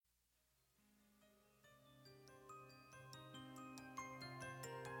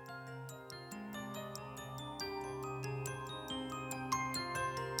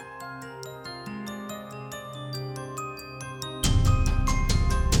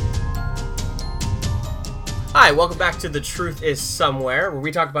Hi, welcome back to The Truth Is Somewhere, where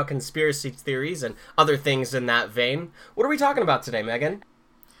we talk about conspiracy theories and other things in that vein. What are we talking about today, Megan?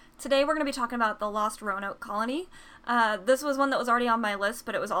 Today we're going to be talking about the Lost Roanoke Colony. This was one that was already on my list,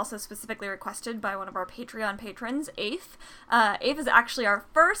 but it was also specifically requested by one of our Patreon patrons, Afe. Afe is actually our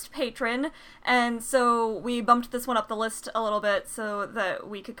first patron, and so we bumped this one up the list a little bit so that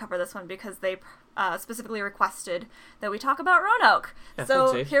we could cover this one because they specifically requested that we talk about Roanoke. Yeah,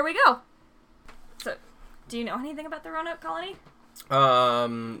 so thanks, Afe. Here we go. So, do you know anything about the Roanoke Colony?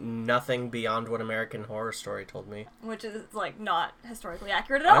 Nothing beyond what American Horror Story told me. Which is, not historically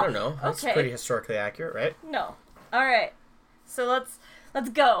accurate at all. I don't know. That's Okay. pretty historically accurate, right? No. Alright. So let's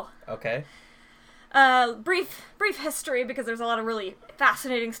go. Okay. Brief history, because there's a lot of really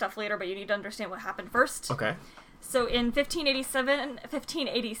fascinating stuff later, but you need to understand what happened first. Okay. So in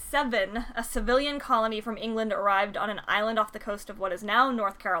 1587, a civilian colony from England arrived on an island off the coast of what is now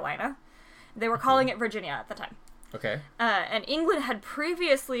North Carolina. They were calling it Virginia at the time. Okay. And England had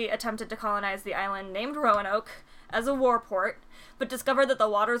previously attempted to colonize the island named Roanoke as a war port, but discovered that the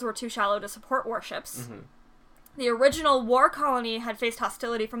waters were too shallow to support warships. Mm-hmm. The original war colony had faced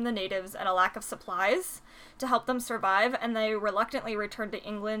hostility from the natives and a lack of supplies to help them survive, and they reluctantly returned to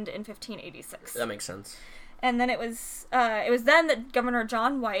England in 1586. That makes sense. And then it was then that Governor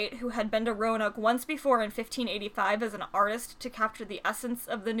John White, who had been to Roanoke once before in 1585 as an artist to capture the essence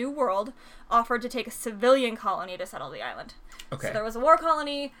of the New World, offered to take a civilian colony to settle the island. Okay. So there was a war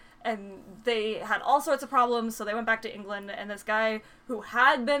colony, and they had all sorts of problems, so they went back to England, and this guy who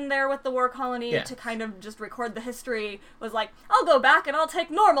had been there with the war colony to kind of just record the history was like, I'll go back and I'll take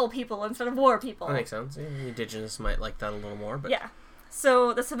normal people instead of war people. That makes sense. Yeah, the indigenous might like that a little more, but... Yeah.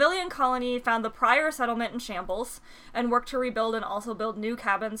 So the civilian colony found the prior settlement in shambles and worked to rebuild and also build new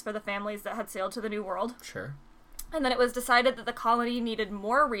cabins for the families that had sailed to the New World. Sure. And then it was decided that the colony needed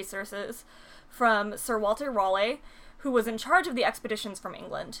more resources from Sir Walter Raleigh, who was in charge of the expeditions from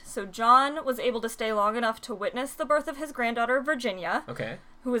England. So John was able to stay long enough to witness the birth of his granddaughter, Virginia, Okay.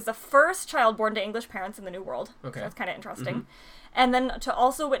 who was the first child born to English parents in the New World. Okay. So that's kind of interesting. Mm-hmm. And then to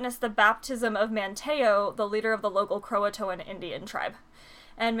also witness the baptism of Manteo, the leader of the local Croatoan Indian tribe.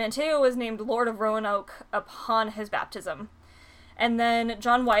 And Manteo was named Lord of Roanoke upon his baptism. And then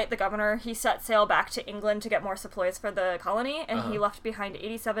John White, the governor, he set sail back to England to get more supplies for the colony, and he left behind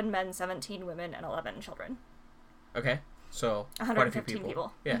 87 men, 17 women, and 11 children. Okay. So, quite a few 115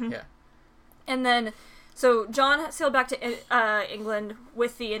 people. Yeah, Mhm. yeah. And then, so John sailed back to England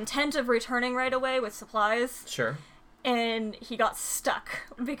with the intent of returning right away with supplies, Sure. and he got stuck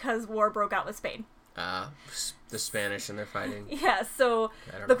because war broke out with Spain. The Spanish and they're fighting. Yeah, so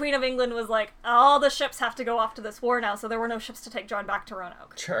I don't the know. Queen of England was like, all the ships have to go off to this war now, so there were no ships to take John back to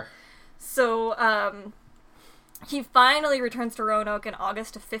Roanoke. Sure. So, he finally returns to Roanoke in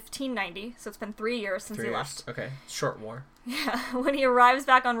August of 1590, so it's been 3 years since 3 he years. left. Okay. Short war. Yeah, when he arrives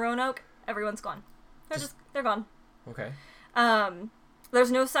back on Roanoke, everyone's gone. They're gone. Okay. There's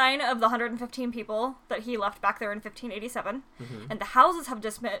no sign of the 115 people that he left back there in 1587, Mm-hmm. and the houses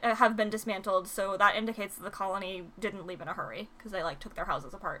have been dismantled, so that indicates that the colony didn't leave in a hurry, because they, took their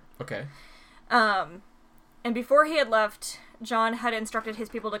houses apart. Okay. And before he had left, John had instructed his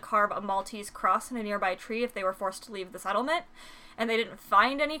people to carve a Maltese cross in a nearby tree if they were forced to leave the settlement, and they didn't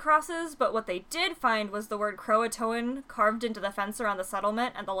find any crosses, but what they did find was the word Croatoan carved into the fence around the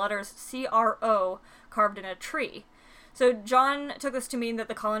settlement, and the letters C-R-O carved in a tree. So John took this to mean that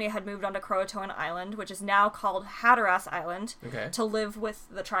the colony had moved onto Croatoan Island, which is now called Hatteras Island, Okay. to live with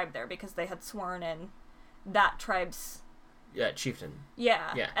the tribe there, because they had sworn in that tribe's, Yeah, chieftain.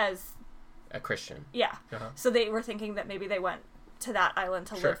 yeah. As, A Christian. yeah. Uh-huh. So they were thinking that maybe they went to that island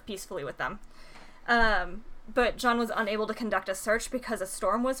to Sure. live peacefully with them. But John was unable to conduct a search because a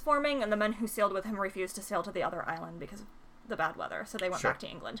storm was forming, and the men who sailed with him refused to sail to the other island because of the bad weather, so they went Sure. back to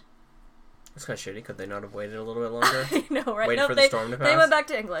England. That's kind of shitty. Could they not have waited a little bit longer? I know, right? Waited for the storm to They pass? went back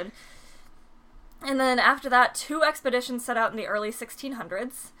to England. And then after that, 2 expeditions set out in the early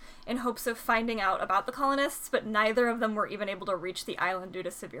 1600s in hopes of finding out about the colonists, but neither of them were even able to reach the island due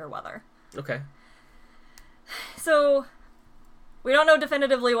to severe weather. Okay. So, we don't know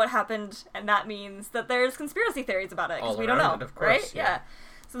definitively what happened, and that means that there's conspiracy theories about it, because All we don't know, around it, of course, right? yeah.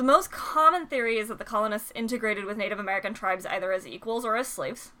 So the most common theory is that the colonists integrated with Native American tribes either as equals or as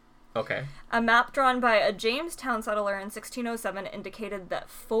slaves. Okay. A map drawn by a Jamestown settler in 1607 indicated that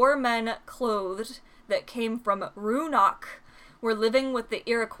 4 men clothed that came from Roanoke were living with the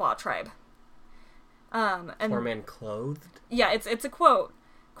Iroquois tribe. And 4 men clothed? yeah, it's a quote.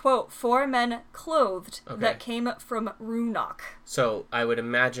 Quote, 4 men clothed Okay. that came from Roanoke. So, I would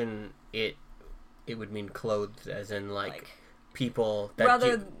imagine it would mean clothed as in, people that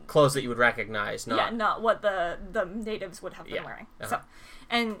Rather clothes that you would recognize, not what the natives would have been wearing. Uh-huh. So,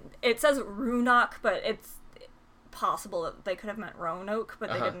 and it says Roanoke, but it's possible that they could have meant Roanoke,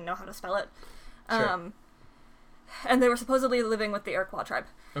 but they didn't know how to spell it. Sure. And they were supposedly living with the Iroquois tribe.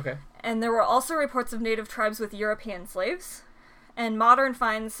 Okay. And there were also reports of native tribes with European slaves. And modern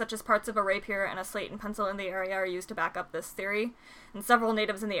finds, such as parts of a rapier and a slate and pencil in the area, are used to back up this theory. And several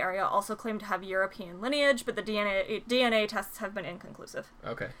natives in the area also claim to have European lineage, but the DNA tests have been inconclusive.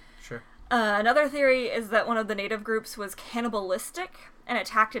 Okay, sure. Another theory is that one of the native groups was cannibalistic and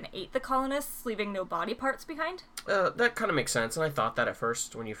attacked and ate the colonists, leaving no body parts behind. That kind of makes sense, and I thought that at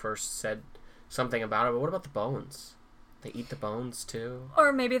first when you first said something about it, but what about the bones? They eat the bones, too?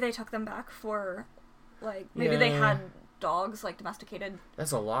 Or maybe they took them back for, like, maybe they had dogs, like, domesticated.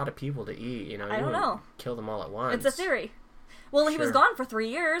 That's a lot of people to eat, you know. I don't know. Kill them all at once. It's a theory. Well, he was gone for 3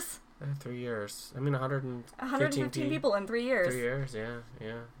 years. 3 years. I mean, 115 people in 3 years. 3 years, yeah.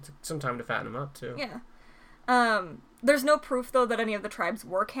 It's some time to fatten them up, too. Yeah. There's no proof, though, that any of the tribes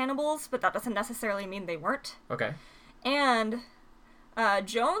were cannibals, but that doesn't necessarily mean they weren't. Okay. And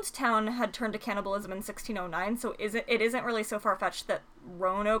Jonestown had turned to cannibalism in 1609, so it isn't really so far-fetched that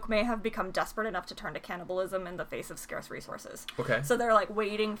Roanoke may have become desperate enough to turn to cannibalism in the face of scarce resources. Okay. So they're, like,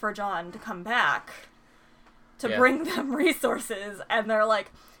 waiting for John to come back to bring them resources, and they're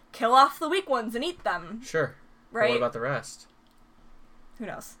like, kill off the weak ones and eat them. Sure. Right? But what about the rest? Who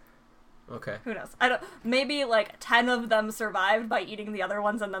knows? Okay. Who knows? Maybe, like, 10 of them survived by eating the other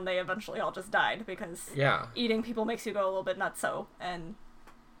ones, and then they eventually all just died, because eating people makes you go a little bit nutso, and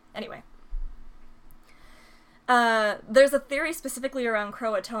anyway. There's a theory specifically around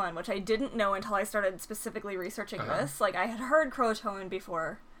Croatoan, which I didn't know until I started specifically researching this. Like, I had heard Croatoan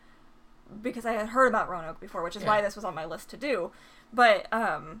before, because I had heard about Roanoke before, which is why this was on my list to do, but,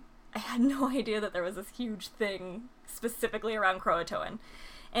 I had no idea that there was this huge thing specifically around Croatoan.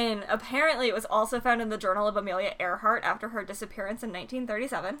 And apparently it was also found in the journal of Amelia Earhart after her disappearance in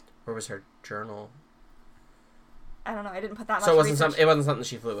 1937. Where was her journal? I don't know, I didn't put that much So research. it wasn't something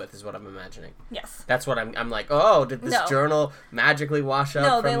she flew with, is what I'm imagining. Yes. That's what I'm like, oh, did this journal magically wash up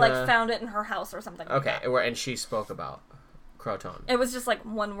No, from they, like, found it in her house or something like that. Okay, and she spoke about Croatoan. It was just, like,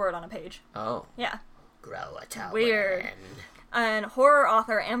 one word on a page. Oh. Yeah. Croatoan. Weird. And horror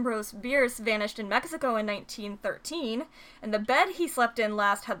author Ambrose Bierce vanished in Mexico in 1913, and the bed he slept in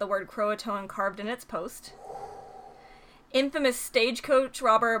last had the word Croatoan carved in its post. Infamous stagecoach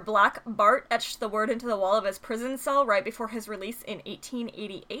robber Black Bart etched the word into the wall of his prison cell right before his release in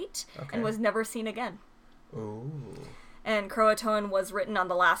 1888, and was never seen again. Ooh. And Croatoan was written on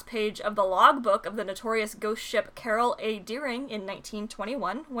the last page of the logbook of the notorious ghost ship Carol A. Deering in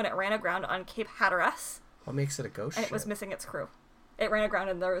 1921, when it ran aground on Cape Hatteras. What makes it a ghost And ship? it was missing its crew. It ran aground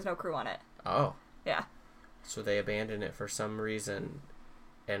and there was no crew on it. Oh. Yeah. So they abandoned it for some reason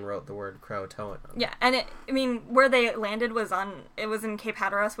and wrote the word Croatoan. Yeah, and where they landed was in Cape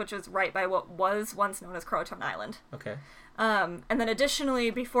Hatteras, which was right by what was once known as Croatoan Island. Okay. And then additionally,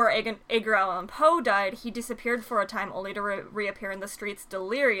 before Edgar Allan Poe died, he disappeared for a time only to reappear in the streets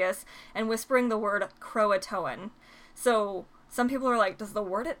delirious and whispering the word Croatoan. So some people are like, does the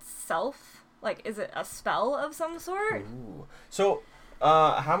word itself... Like, is it a spell of some sort? Ooh. So,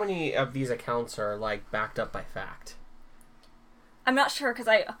 how many of these accounts are, like, backed up by fact? I'm not sure, because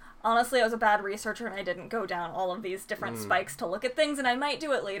I was a bad researcher and I didn't go down all of these different spikes to look at things, and I might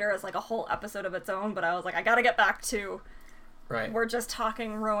do it later as, like, a whole episode of its own, but I was like, I gotta get back to... Right. We're just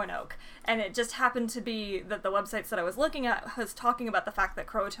talking Roanoke. And it just happened to be that the websites that I was looking at was talking about the fact that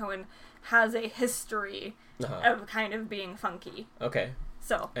Croatoan has a history of kind of being funky. Okay.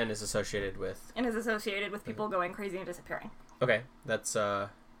 So. And is associated with people going crazy and disappearing. Okay, that's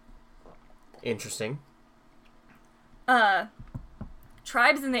interesting.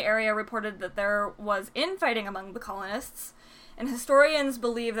 Tribes in the area reported that there was infighting among the colonists, and historians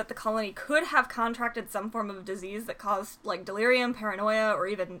believe that the colony could have contracted some form of disease that caused, like, delirium, paranoia, or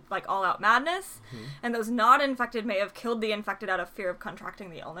even, like, all-out madness, and those not infected may have killed the infected out of fear of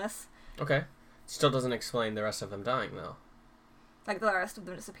contracting the illness. Okay. Still doesn't explain the rest of them dying, though. Like, the rest of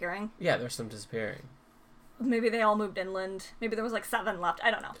them disappearing? Yeah, there's some disappearing. Maybe they all moved inland. Maybe there was, like, 7 left. I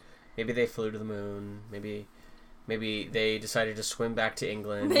don't know. Maybe they flew to the moon. Maybe they decided to swim back to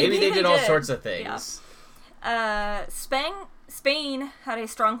England. Maybe they did all sorts of things. Yeah. Spain had a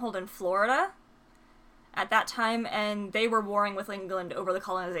stronghold in Florida at that time, and they were warring with England over the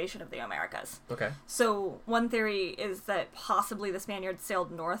colonization of the Americas. Okay. So one theory is that possibly the Spaniards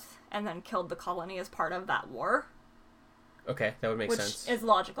sailed north and then killed the colony as part of that war. Okay, that would make sense. Which is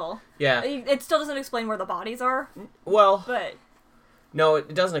logical. Yeah. It still doesn't explain where the bodies are. Well, but no,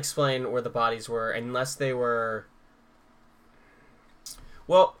 it doesn't explain where the bodies were unless they were...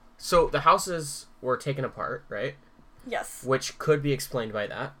 Well, so the houses were taken apart, right? Yes. Which could be explained by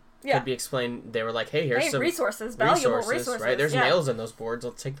that. Yeah. Could be explained. They were like, hey, here's some resources, valuable resources. Right? There's yeah. nails in those boards.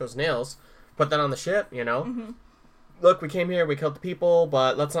 Let's take those nails. Put that on the ship, you know? Mm-hmm. Look, we came here, we killed the people,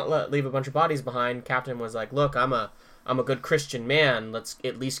 but let's not leave a bunch of bodies behind. Captain was like, look, I'm a good Christian man. Let's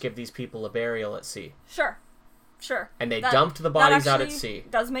at least give these people a burial at sea. Sure. And they dumped the bodies out at sea.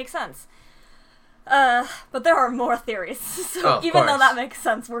 Does make sense. But there are more theories. So even though that makes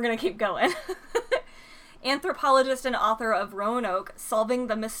sense, we're going to keep going. Anthropologist and author of Roanoke, Solving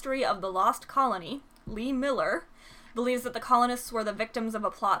the Mystery of the Lost Colony, Lee Miller, believes that the colonists were the victims of a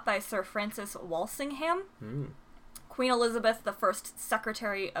plot by Sir Francis Walsingham, Queen Elizabeth I's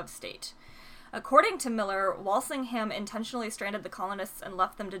Secretary of State. According to Miller, Walsingham intentionally stranded the colonists and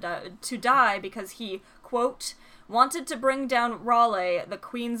left them to die because he, quote, wanted to bring down Raleigh, the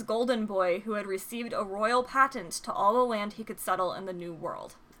Queen's golden boy, who had received a royal patent to all the land he could settle in the New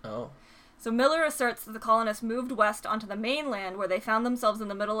World. Oh. So Miller asserts that the colonists moved west onto the mainland, where they found themselves in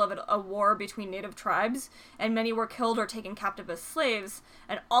the middle of a war between native tribes, and many were killed or taken captive as slaves,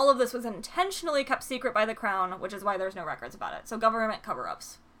 and all of this was intentionally kept secret by the crown, which is why there's no records about it. So government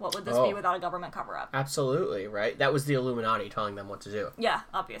cover-ups. What would this be without a government cover-up? Absolutely, right? That was the Illuminati telling them what to do. Yeah,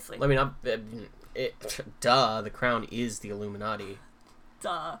 obviously. I mean, the crown is the Illuminati.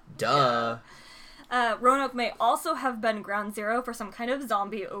 Duh. Yeah. Roanoke may also have been ground zero for some kind of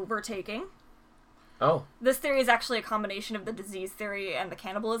zombie overtaking. Oh. This theory is actually a combination of the disease theory and the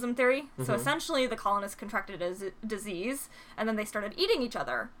cannibalism theory. Mm-hmm. So essentially, the colonists contracted a disease, and then they started eating each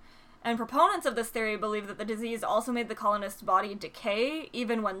other. And proponents of this theory believe that the disease also made the colonists' body decay,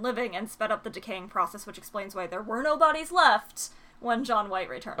 even when living, and sped up the decaying process, which explains why there were no bodies left when John White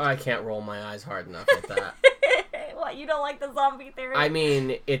returned. I can't roll my eyes hard enough at that. What, you don't like the zombie theory? I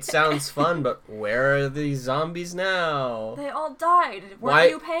mean, it sounds fun, but where are these zombies now? They all died. Weren't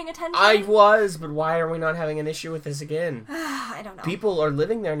you paying attention? I was, but why are we not having an issue with this again? I don't know. People are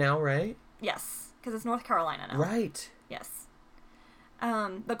living there now, right? Yes, because it's North Carolina now. Right. Yes.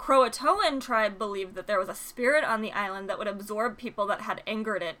 The Croatoan tribe believed that there was a spirit on the island that would absorb people that had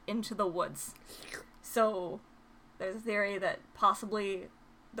angered it into the woods. So, there's a theory that possibly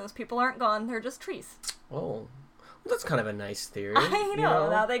those people aren't gone, they're just trees. Oh. Well, that's kind of a nice theory. I know. You know?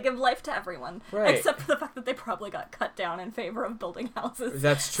 Now they give life to everyone. Right. Except for the fact that they probably got cut down in favor of building houses.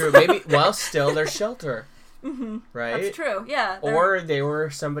 That's true. Maybe, well, still there's shelter. Mm-hmm. Right? That's true, yeah. Or they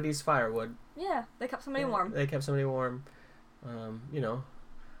were somebody's firewood. Yeah, they kept somebody warm. They kept somebody warm. You know.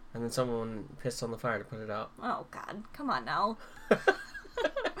 And then someone pissed on the fire to put it out. Oh, God. Come on now.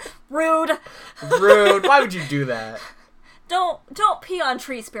 Rude. Rude. Why would you do that? Don't pee on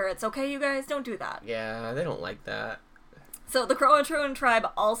tree spirits, okay, you guys? Don't do that. Yeah, they don't like that. So the Croatoan tribe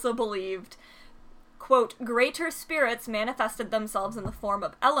also believed, quote, greater spirits manifested themselves in the form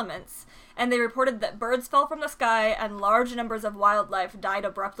of elements, and they reported that birds fell from the sky and large numbers of wildlife died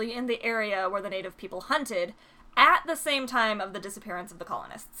abruptly in the area where the native people hunted at the same time of the disappearance of the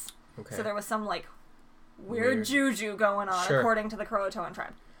colonists. Okay. So there was some, like, weird juju going on, according to the Croatoan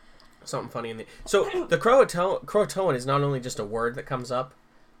tribe. Something funny in the... So, the Croatoan is not only just a word that comes up,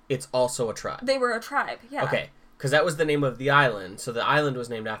 it's also a tribe. They were a tribe, yeah. Okay, because that was the name of the island, so the island was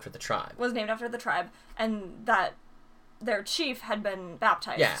named after the tribe. Was named after the tribe, and that their chief had been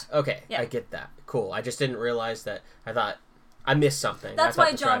baptized. Yeah, okay, I get that. Cool, I just didn't realize that. I thought... I missed something. That's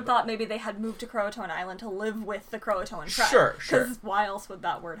why John thought maybe they had moved to Croatoan Island to live with the Croatoan tribe. Sure. Because why else would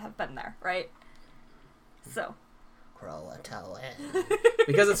that word have been there, right? So... Croatoan.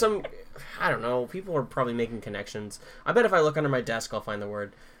 Because it's some, I don't know, people are probably making connections. I bet if I look under my desk, I'll find the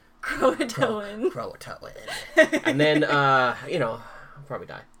word Croatoan. Croatoan. And then, you know, I'll probably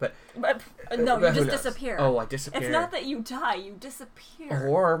die. But no, you just disappear. Oh, I disappear. It's not that you die, you disappear.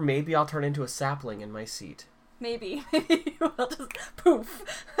 Or maybe I'll turn into a sapling in my seat. Maybe. We'll just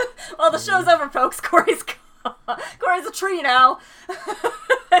poof. Well, the show's over, folks. Corey's a tree now.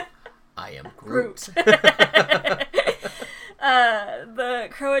 I am Groot. The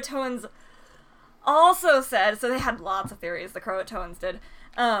Croatoans also said, so they had lots of theories, the Croatoans did,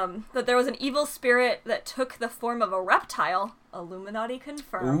 that there was an evil spirit that took the form of a reptile. Illuminati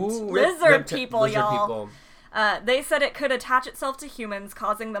confirmed. Ooh, lizard people, y'all. People. They said it could attach itself to humans,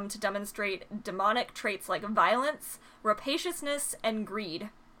 causing them to demonstrate demonic traits like violence, rapaciousness, and greed.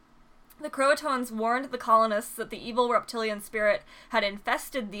 The Croatoans warned the colonists that the evil reptilian spirit had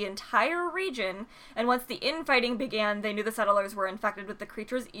infested the entire region, and once the infighting began, they knew the settlers were infected with the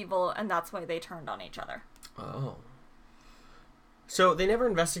creature's evil, and that's why they turned on each other. Oh. So they never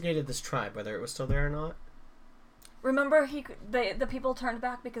investigated this tribe, whether it was still there or not? Remember, the people turned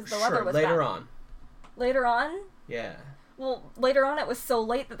back because the weather was later bad. On. Later on? Yeah. Well, later on it was so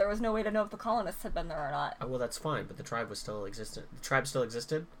late that there was no way to know if the colonists had been there or not. Oh, well, that's fine, but the tribe was still existent. The tribe still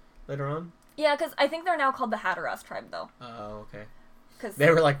existed later on? Yeah, because I think they're now called the Hatteras tribe, though. Oh, okay. Cause They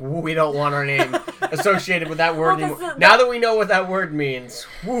were like, we don't want our name associated with that word Well, 'cause anymore. the- Now that we know what that word means,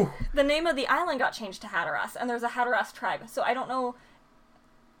 whew. the name of the island got changed to Hatteras, and there's a Hatteras tribe. So I don't know.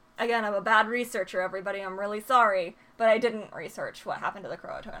 Again, I'm a bad researcher, everybody. I'm really sorry, but I didn't research what happened to the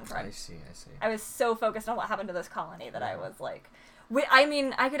Croatoan tribe. I see. I was so focused on what happened to this colony that I was like, I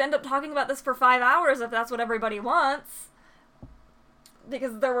mean, I could end up talking about this for 5 hours if that's what everybody wants.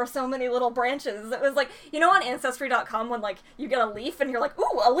 Because there were so many little branches. It was like, you know on Ancestry.com when, like, you get a leaf and you're like,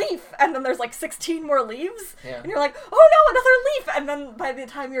 ooh, a leaf! And then there's, like, 16 more leaves? Yeah. And you're like, oh no, another leaf! And then by the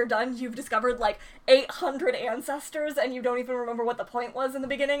time you're done, you've discovered, like, 800 ancestors and you don't even remember what the point was in the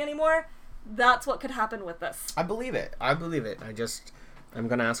beginning anymore. That's what could happen with this. I believe it. I'm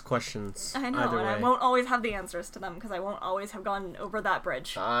gonna ask questions. I know, either and way. I won't always have the answers to them because I won't always have gone over that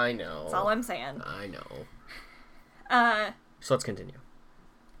bridge. I know. That's all I'm saying. I know. Uh, So let's continue.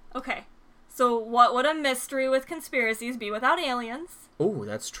 okay. So what would a mystery with conspiracies be without aliens? Ooh,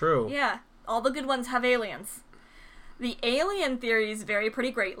 that's true. Yeah, all the good ones have aliens. The alien theories vary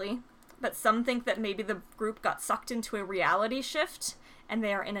pretty greatly, but some think that maybe the group got sucked into a reality shift and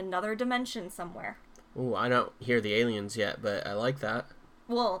they are in another dimension somewhere. Ooh, I don't hear the aliens yet, but I like that.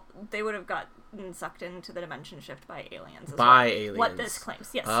 Well, they would have gotten sucked into the dimension shift by aliens. Is By what, aliens. What this claims,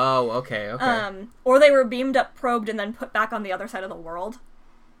 yes. Oh, okay. Or they were beamed up, probed, and then put back on the other side of the world.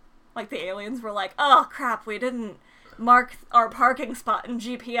 Like the aliens were like, oh crap, we didn't mark our parking spot in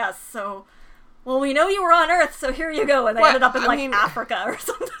GPS, so... Well, we know you were on Earth, so here you go. And they What? ended up in, I like, mean- Africa or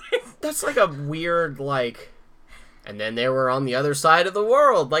something. That's like a weird, like... And then they were on the other side of the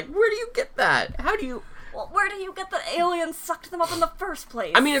world. Like, where do you get that? How do you... Well, where do you get the aliens sucked them up in the first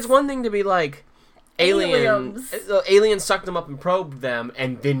place? I mean, it's one thing to be like... Aliens. Aliens sucked them up and probed them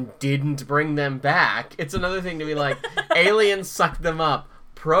and then didn't bring them back. It's another thing to be like, aliens sucked them up,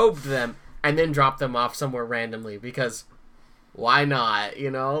 probed them, and then dropped them off somewhere randomly because why not,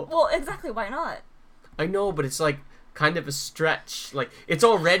 you know? Well, exactly, why not? I know, but it's like kind of a stretch. Like, it's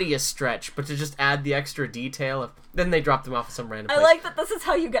already a stretch, but to just add the extra detail of... Then they dropped them off at some random I place. like that this is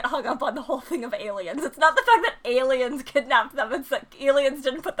how you get hung up on the whole thing of aliens. It's not the fact that aliens kidnapped them, it's that aliens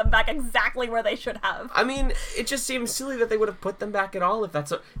didn't put them back exactly where they should have. I mean, it just seems silly that they would have put them back at all if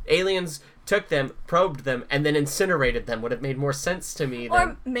that's what... Aliens took them, probed them, and then incinerated them would have made more sense to me than...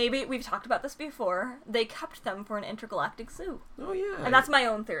 Or maybe, we've talked about this before, they kept them for an intergalactic zoo. Oh, yeah. And that's my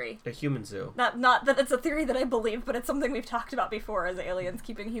own theory. A human zoo. Not that it's a theory that I believe, but it's something we've talked about before as aliens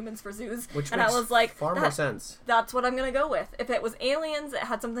keeping humans for zoos. Which and makes I was like, far more sense. That's what I'm gonna go with. If it was aliens, it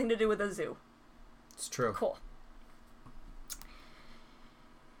had something to do with a zoo. It's true. Cool.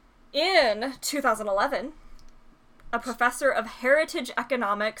 In 2011, a professor of heritage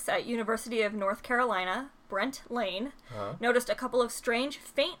economics at University of North Carolina, Brent Lane, noticed a couple of strange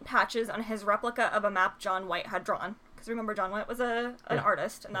faint patches on his replica of a map John White had drawn. Because remember, John White was an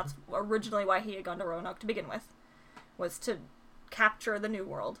artist, and that's originally why he had gone to Roanoke to begin with, was to capture the New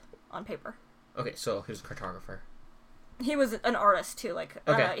World on paper. Okay, so who's a cartographer? He was an artist too, like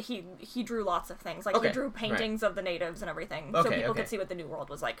Okay. he drew lots of things. Like Okay, he drew paintings of the natives and everything. So Okay, people okay. could see what the New World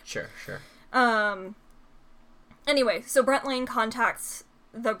was like. Sure. Anyway, so Brent Lane contacts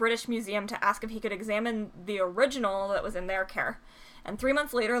the British Museum to ask if he could examine the original that was in their care. And 3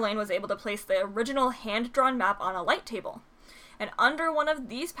 months later, Lane was able to place the original hand-drawn map on a light table. And under one of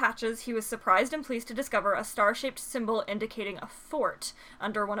these patches, he was surprised and pleased to discover a star-shaped symbol indicating a fort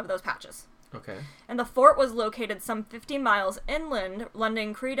under one of those patches. Okay. And the fort was located some 50 miles inland,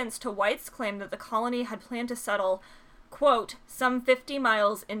 lending credence to White's claim that the colony had planned to settle, quote, some 50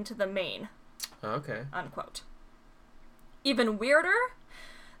 miles into the main, Okay. unquote. Even weirder,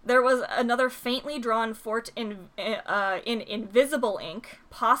 there was another faintly drawn fort in invisible ink,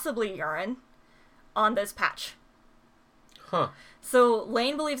 possibly urine, on this patch. Huh. So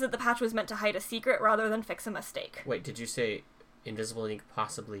Lane believes that the patch was meant to hide a secret rather than fix a mistake. Wait, did you say invisible ink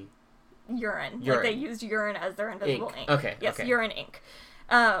possibly? Urine. Like Urine. they used urine as their invisible ink. Okay, Yes, okay. urine ink.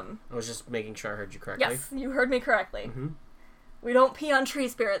 I was just making sure I heard you correctly. Yes, you heard me correctly. Mm-hmm. We don't pee on tree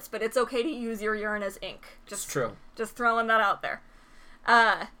spirits, but it's okay to use your urine as ink. It's true. Just throwing that out there.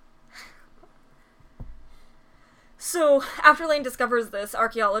 So, after Lane discovers this,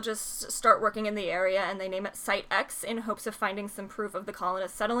 archaeologists start working in the area, and they name it Site X in hopes of finding some proof of the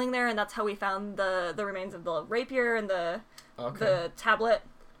colonists settling there, and that's how we found the remains of the rapier and the tablet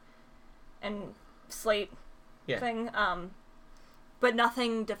and slate thing. But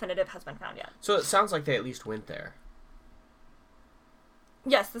nothing definitive has been found yet. So it sounds like they at least went there.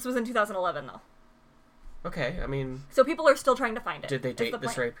 Yes, this was in 2011, though. Okay, I mean... So people are still trying to find it. Did they date the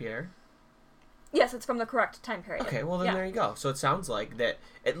this point. rapier? Yes, it's from the correct time period. Okay, well then there you go. So it sounds like that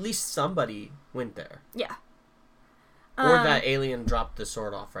at least somebody went there. Yeah. Or that alien dropped the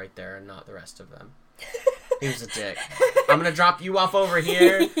sword off right there and not the rest of them. He was a dick. I'm gonna drop you off over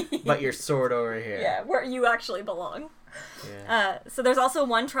here, but your sword over here. Yeah, where you actually belong. Yeah. So there's also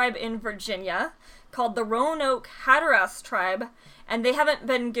one tribe in Virginia called the Roanoke Hatteras tribe, and they haven't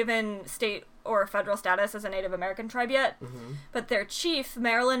been given state or federal status as a Native American tribe yet, but their chief,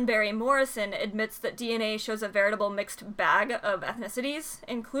 Marilyn Berry Morrison, admits that DNA shows a veritable mixed bag of ethnicities,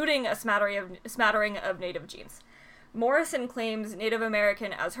 including a smattering of Native genes. Morrison claims Native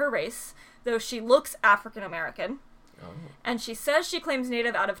American as her race, though she looks African American. Oh. And she says she claims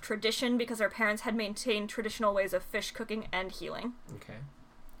Native out of tradition because her parents had maintained traditional ways of fish cooking and healing. Okay.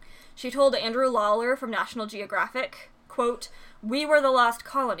 She told Andrew Lawler from National Geographic, quote, "We were the last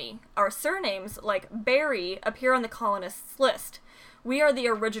colony. Our surnames, like Berry, appear on the colonists' list. We are the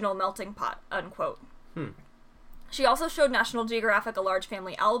original melting pot," unquote. She also showed National Geographic a large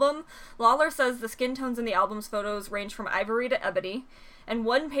family album. Lawler says the skin tones in the album's photos range from ivory to ebony, and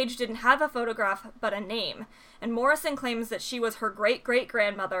one page didn't have a photograph but a name. And Morrison claims that she was her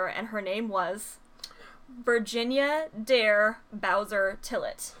great-great-grandmother, and her name was Virginia Dare Bowser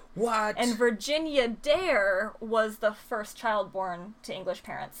Tillett. What? And Virginia Dare was the first child born to English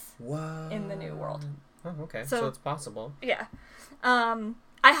parents in the New World. Oh, okay. So it's possible. Yeah.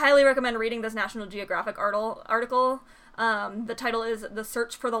 I highly recommend reading this National Geographic article. The title is The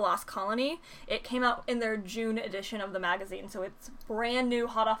Search for the Lost Colony. It came out in their June edition of the magazine, so it's brand new,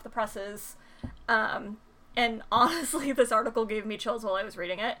 hot off the presses. And honestly, this article gave me chills while I was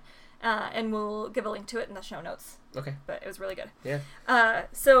reading it. And we'll give a link to it in the show notes. Okay. But it was really good. Yeah.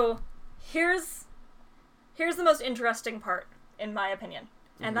 So here's the most interesting part, in my opinion.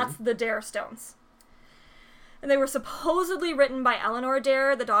 And that's the Dare stones. And they were supposedly written by Eleanor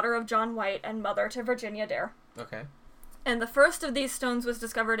Dare, the daughter of John White and mother to Virginia Dare. Okay. And the first of these stones was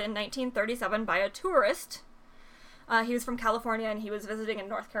discovered in 1937 by a tourist. He was from California, and he was visiting in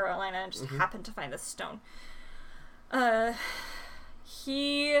North Carolina and just happened to find this stone.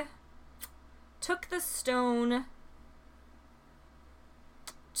 He took the stone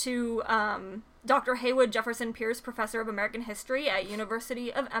to Dr. Haywood Jefferson Pierce, professor of American history at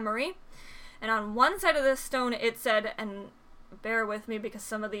University of Emory. And on one side of this stone, it said, and bear with me because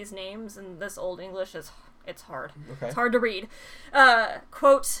some of these names in this Old English it's hard. Okay. It's hard to read.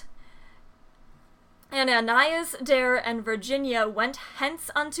 Quote, "Ananias Dare and Virginia went hence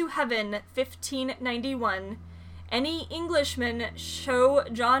unto heaven, 1591. Any Englishman show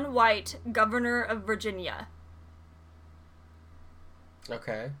John White, governor of Virginia."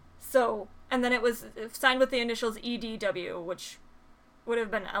 Okay. So, and then it was signed with the initials EDW, which would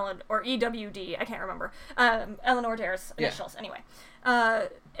have been or EWD, I can't remember. Eleanor Dare's initials, anyway. And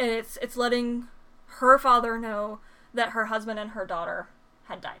it's letting her father know that her husband and her daughter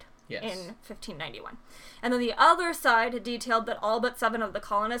had died in 1591. And then the other side detailed that all but 7 of the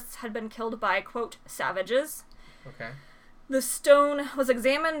colonists had been killed by, quote, savages. Okay. The stone was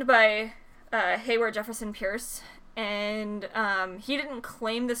examined by Haywood Jefferson Pierce, and he didn't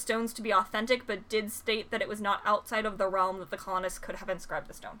claim the stones to be authentic, but did state that it was not outside of the realm that the colonists could have inscribed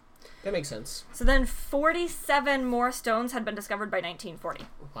the stone. That makes sense. So then 47 more stones had been discovered by 1940.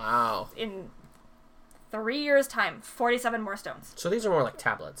 Wow. In 3 years' time, 47 more stones. So these are more like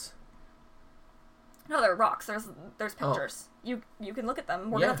tablets. No, they're rocks. There's pictures. You can look at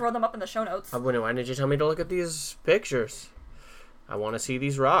them. We're going to throw them up in the show notes. Why did you tell me to look at these pictures? I want to see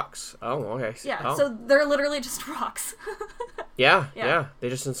these rocks. Oh, okay. Yeah, so they're literally just rocks. Yeah. They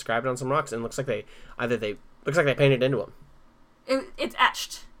just inscribed on some rocks, and it looks like they painted into them. It's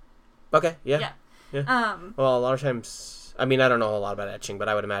etched. Okay, yeah. Yeah. Well, a lot of times, I mean, I don't know a lot about etching, but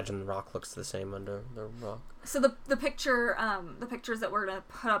I would imagine the rock looks the same under the rock. So the pictures that we're gonna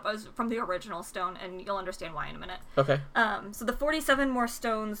put up is from the original stone, and you'll understand why in a minute. Okay. So the 47 more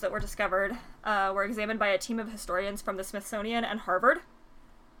stones that were discovered were examined by a team of historians from the Smithsonian and Harvard.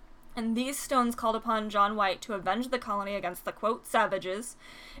 And these stones called upon John White to avenge the colony against the, quote, savages,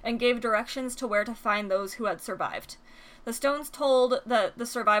 and gave directions to where to find those who had survived. The stones told that the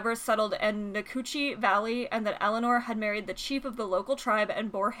survivors settled in Nacoochee Valley and that Eleanor had married the chief of the local tribe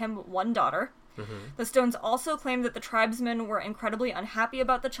and bore him one daughter. The stones also claimed that the tribesmen were incredibly unhappy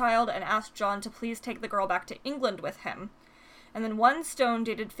about the child and asked John to please take the girl back to England with him. And then one stone,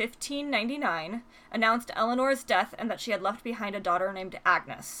 dated 1599, announced Eleanor's death and that she had left behind a daughter named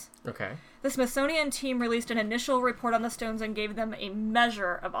Agnes. Okay. The Smithsonian team released an initial report on the stones and gave them a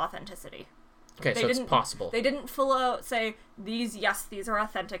measure of authenticity. Okay, so it's possible. They didn't full out say, these are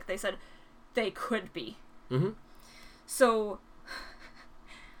authentic. They said they could be. Mm-hmm. So,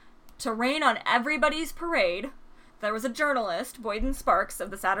 to rain on everybody's parade, there was a journalist, Boyden Sparks,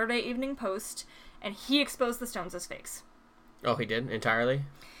 of the Saturday Evening Post, and he exposed the stones as fakes. Oh, he did? Entirely?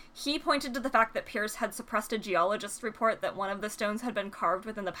 He pointed to the fact that Pierce had suppressed a geologist's report that one of the stones had been carved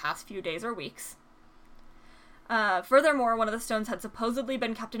within the past few days or weeks. Furthermore, one of the stones had supposedly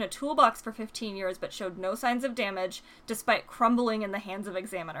been kept in a toolbox for 15 years but showed no signs of damage, despite crumbling in the hands of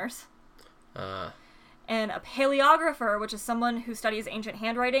examiners. And a paleographer, which is someone who studies ancient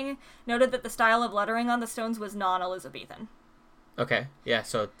handwriting, noted that the style of lettering on the stones was non-Elizabethan. Okay, yeah,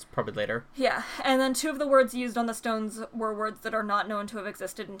 so it's probably later. Yeah, and then 2 of the words used on the stones were words that are not known to have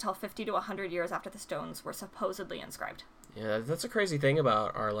existed until 50 to 100 years after the stones were supposedly inscribed. Yeah, that's a crazy thing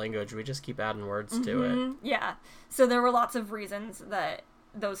about our language. We just keep adding words to it. Yeah, so there were lots of reasons that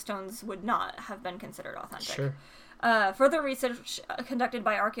those stones would not have been considered authentic. Sure. Further research conducted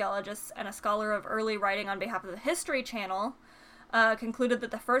by archaeologists and a scholar of early writing on behalf of the History Channel concluded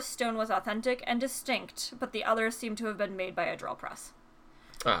that the first stone was authentic and distinct, but the others seem to have been made by a drill press.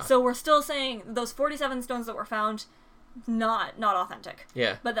 So we're still saying those 47 stones that were found, not authentic.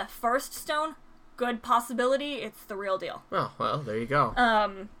 Yeah. But the first stone, good possibility, it's the real deal. Oh, well, there you go.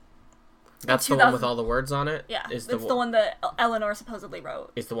 That's the one with all the words on it? Yeah, it's the one that Eleanor supposedly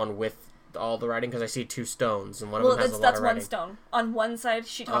wrote. Is the one with all the writing? Because I see 2 stones, and one of them has a lot that's of writing. One stone. On one side,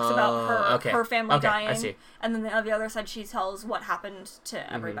 she talks about her family dying, I see. And then on the other side, she tells what happened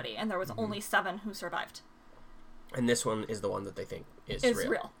to everybody, and there was only 7 who survived. And this one is the one that they think is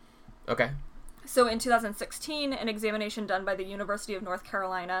real. Okay. So in 2016, an examination done by the University of North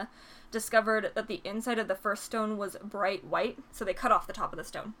Carolina discovered that the inside of the first stone was bright white, so they cut off the top of the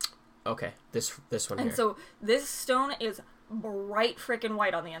stone. Okay, this one here. And so this stone is bright freaking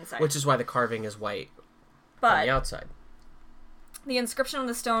white on the inside. Which is why the carving is white on the outside. The inscription on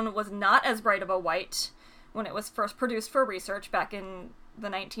the stone was not as bright of a white when it was first produced for research back in the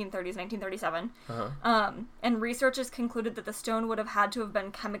 1930s, 1937. And researchers concluded that the stone would have had to have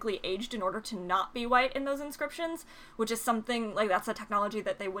been chemically aged in order to not be white in those inscriptions, which is something, like, that's a technology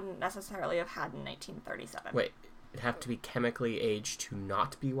that they wouldn't necessarily have had in 1937. Wait, it'd have to be chemically aged to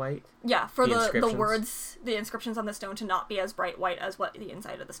not be white? Yeah, for the words, the inscriptions on the stone to not be as bright white as what the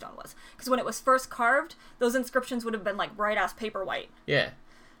inside of the stone was. Because when it was first carved, those inscriptions would have been, like, bright-ass paper white. Yeah.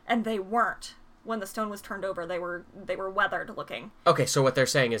 And they weren't. When the stone was turned over, they were weathered looking. Okay, so what they're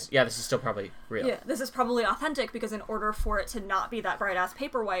saying is, yeah, this is still probably real. Yeah, this is probably authentic because in order for it to not be that bright-ass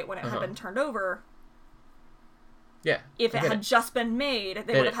paper white when it had been turned over, if it had just been made,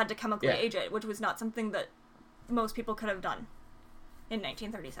 they would have had to chemically age it, which was not something that most people could have done in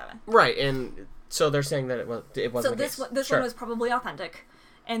 1937. Right, and so they're saying that it wasn't. So this one was probably authentic,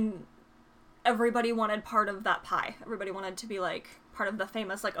 and everybody wanted part of that pie. Everybody wanted to be, like, part of the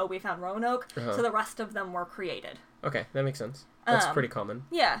famous, like, oh, we found Roanoke, so the rest of them were created. Okay, that makes sense. That's pretty common.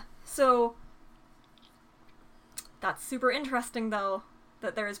 Yeah, so that's super interesting, though,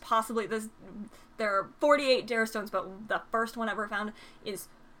 that there is possibly there are 48 Dare stones, but the first one ever found is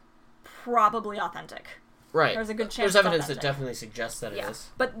probably authentic. Right. There's a good chance. There's evidence that definitely suggests that it is.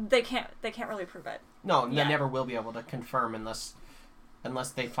 But they can't really prove it. No, they never will be able to confirm unless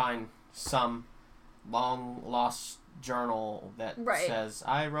they find some long lost journal that says,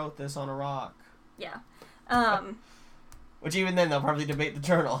 I wrote this on a rock. Yeah. Which even then they'll probably debate the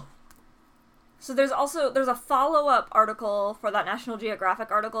journal. So there's a follow-up article for that National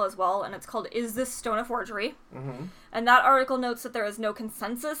Geographic article as well, and it's called Is This Stone a Forgery? Mm-hmm. And that article notes that there is no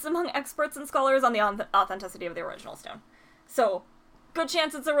consensus among experts and scholars on the authenticity of the original stone. So, good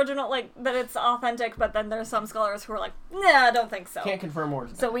chance it's original, like, that it's authentic, but then there's some scholars who are like, nah, I don't think so. Can't confirm or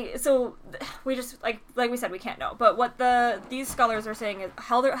deny. So we just, like we said, we can't know. But what these scholars are saying is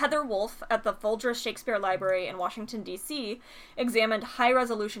Heather Wolf at the Folger Shakespeare Library in Washington, D.C. examined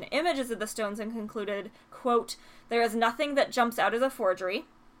high-resolution images of the stones and concluded, quote, there is nothing that jumps out as a forgery.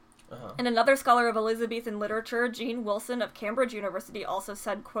 And another scholar of Elizabethan literature, Jean Wilson of Cambridge University, also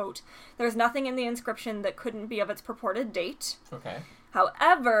said, quote, there's nothing in the inscription that couldn't be of its purported date. Okay.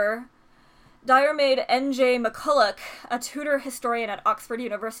 However, Diarmaid N.J. McCulloch, a Tudor historian at Oxford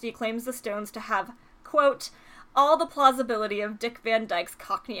University, claims the stones to have, quote, all the plausibility of Dick Van Dyke's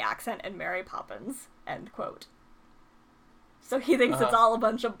Cockney accent and Mary Poppins, end quote. So he thinks it's all a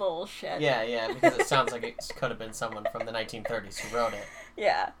bunch of bullshit. Yeah, because it sounds like it could have been someone from the 1930s who wrote it.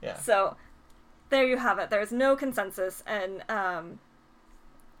 Yeah. So, there you have it. There's no consensus, and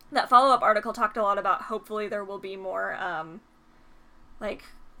that follow-up article talked a lot about hopefully there will be more, I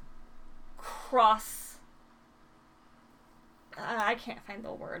can't find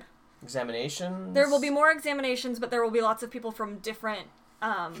the word. Examinations? There will be more examinations, but there will be lots of people from different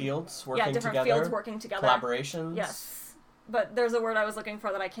fields working different together. fields working together. Collaborations. Yes. But there's a word I was looking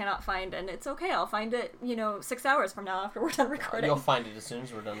for that I cannot find, and it's okay. I'll find it, 6 hours from now after we're done recording. You'll find it as soon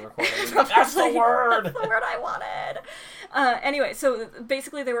as we're done recording. That's the word! That's the word I wanted! Anyway, so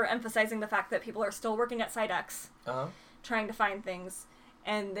basically they were emphasizing the fact that people are still working at Site X, trying to find things,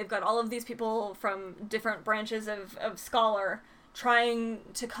 and they've got all of these people from different branches of Scholar trying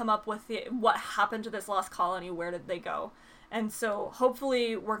to come up with what happened to this lost colony, where did they go? And so,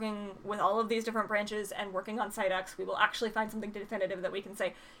 hopefully, working with all of these different branches and working on Site X, we will actually find something definitive that we can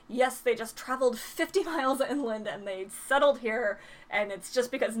say, yes, they just traveled 50 miles inland and they settled here, and it's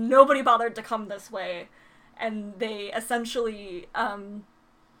just because nobody bothered to come this way. And they essentially,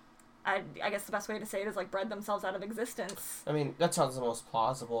 I guess the best way to say it is, bred themselves out of existence. I mean, that sounds the most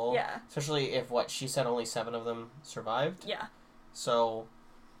plausible. Yeah. Especially if, she said only 7 of them survived. Yeah. So,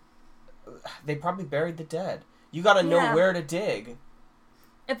 they probably buried the dead. You gotta know where to dig.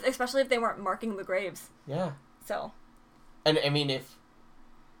 Especially if they weren't marking the graves. Yeah. So. And, I mean, if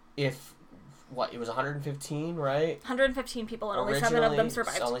it was 115, right? 115 people and only 7 of them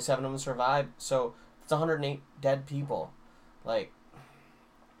survived. Only 7 of them survived. So, it's 108 dead people.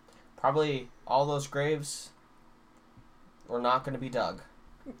 Probably all those graves were not going to be dug.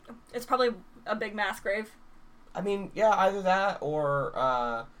 It's probably a big mass grave. I mean, yeah, either that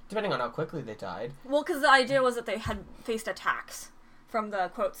or, depending on how quickly they died. Well, because the idea was that they had faced attacks from the,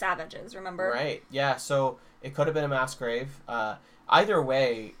 quote, savages, remember? Right, yeah, so it could have been a mass grave. Either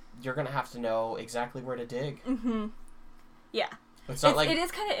way, you're going to have to know exactly where to dig. Mm-hmm. Yeah. It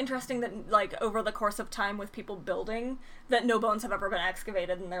is kind of interesting that, over the course of time with people building, that no bones have ever been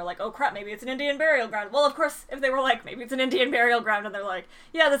excavated, and they're like, oh crap, maybe it's an Indian burial ground. Well, of course, if they were like, maybe it's an Indian burial ground, and they're like,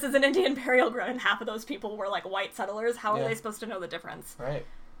 yeah, this is an Indian burial ground, and half of those people were, white settlers, how are they supposed to know the difference? Right.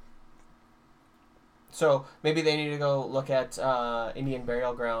 So, maybe they need to go look at Indian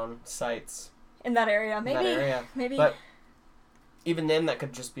burial ground sites. In that area, maybe. Maybe. But even then, that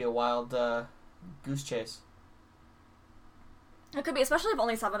could just be a wild goose chase. It could be, especially if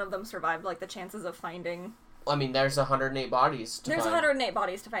only 7 of them survived, the chances of finding... I mean, there's 108 bodies to find. There's 108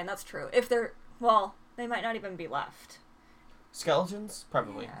 bodies to find, that's true. If they're... they might not even be left. Skeletons?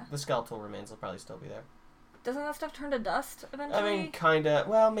 Probably. Yeah. The skeletal remains will probably still be there. Doesn't that stuff turn to dust eventually? I mean, kinda.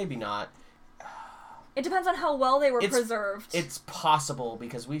 Well, maybe not. It depends on how well they were preserved. It's possible,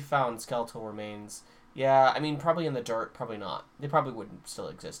 because we found skeletal remains. Yeah, I mean, probably in the dirt, probably not. They probably wouldn't still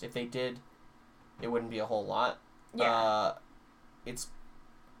exist. If they did, it wouldn't be a whole lot. Yeah. It's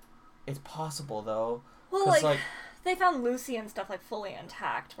possible, though. Well, they found Lucy and stuff, fully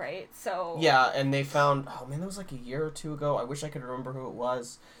intact, right? So... Yeah, and they found... Oh, man, that was, a year or 2 ago. I wish I could remember who it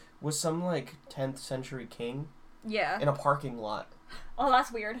was. Was some, 10th century king. Yeah. In a parking lot. Oh,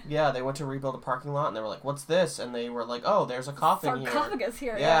 that's weird. Yeah, they went to rebuild a parking lot, and they were like, what's this? And they were like, oh, there's a coffin here. Sarcophagus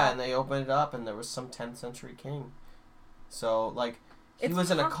here, yeah. And they opened it up, and there was some 10th century king. So, he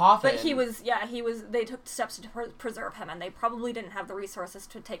was in a coffin. But they took steps to preserve him, and they probably didn't have the resources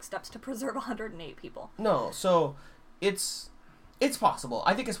to take steps to preserve 108 people. No, so it's possible.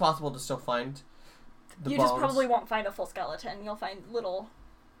 I think it's possible to still find the bones. You just probably won't find a full skeleton. You'll find little...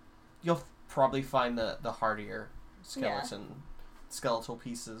 You'll probably find the hardier skeletal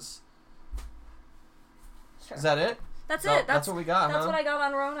pieces. Sure. Is that it? That's it. That's what we got, That's what I got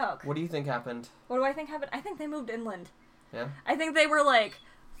on Roanoke. What do you think happened? What do I think happened? I think they moved inland. Yeah? I think they were like,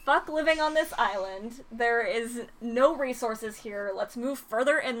 fuck living on this island. There is no resources here. Let's move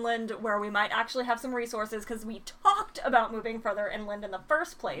further inland where we might actually have some resources, because we talked about moving further inland in the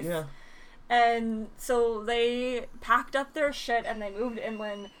first place. Yeah. And so they packed up their shit and they moved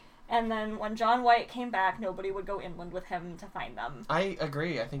inland. And then when John White came back, nobody would go inland with him to find them. I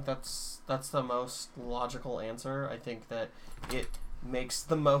agree. I think that's the most logical answer. I think that it makes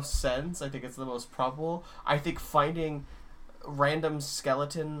the most sense. I think it's the most probable. I think finding random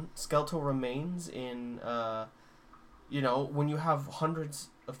skeletal remains in, when you have hundreds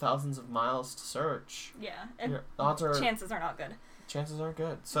of thousands of miles to search. Yeah, and chances are not good. Chances aren't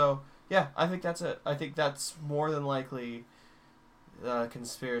good. So, yeah, I think that's it. I think that's more than likely...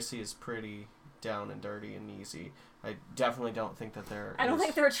 conspiracy is pretty down and dirty and easy. I definitely don't think that I don't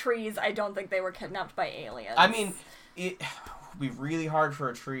think they're trees. I don't think they were kidnapped by aliens. I mean, it would be really hard for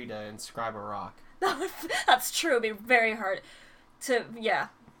a tree to inscribe a rock. That's true. It'd be very hard to... Yeah,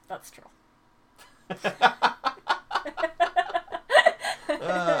 that's true.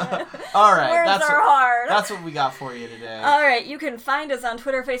 All right. Words are hard. That's what we got for you today. All right, you can find us on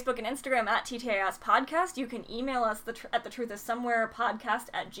Twitter, Facebook, and Instagram at TTAS Podcast. You can email us at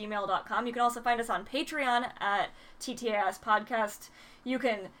thetruthissomewherepodcast@gmail.com. You can also find us on Patreon at TTAS Podcast. You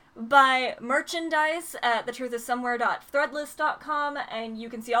can buy merchandise at thetruthissomewhere.threadless.com, and you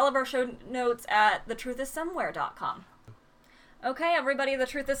can see all of our show notes at thetruthissomewhere.com. Okay, everybody, the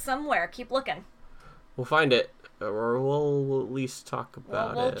truth is somewhere. Keep looking. We'll find it, or we'll at least talk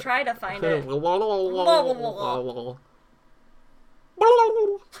about it. We'll try to find it.